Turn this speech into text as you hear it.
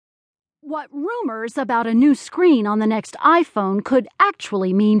What rumors about a new screen on the next iPhone could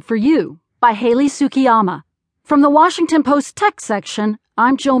actually mean for you, by Hayley Tsukayama. From the Washington Post Tech section,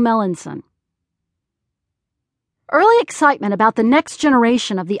 I'm Jill Mellinson. Early excitement about the next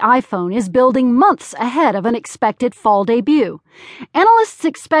generation of the iPhone is building months ahead of an expected fall debut. Analysts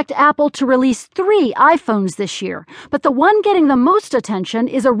expect Apple to release 3 iPhones this year, but the one getting the most attention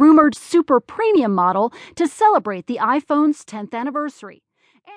is a rumored super premium model to celebrate the iPhone's 10th anniversary.